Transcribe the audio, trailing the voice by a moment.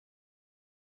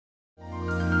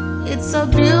It's a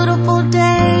beautiful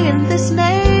day in this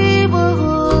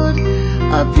neighborhood,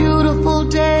 a beautiful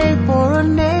day for a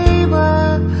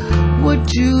neighbor.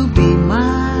 Would you be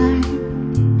mine?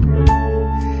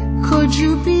 Could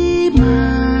you be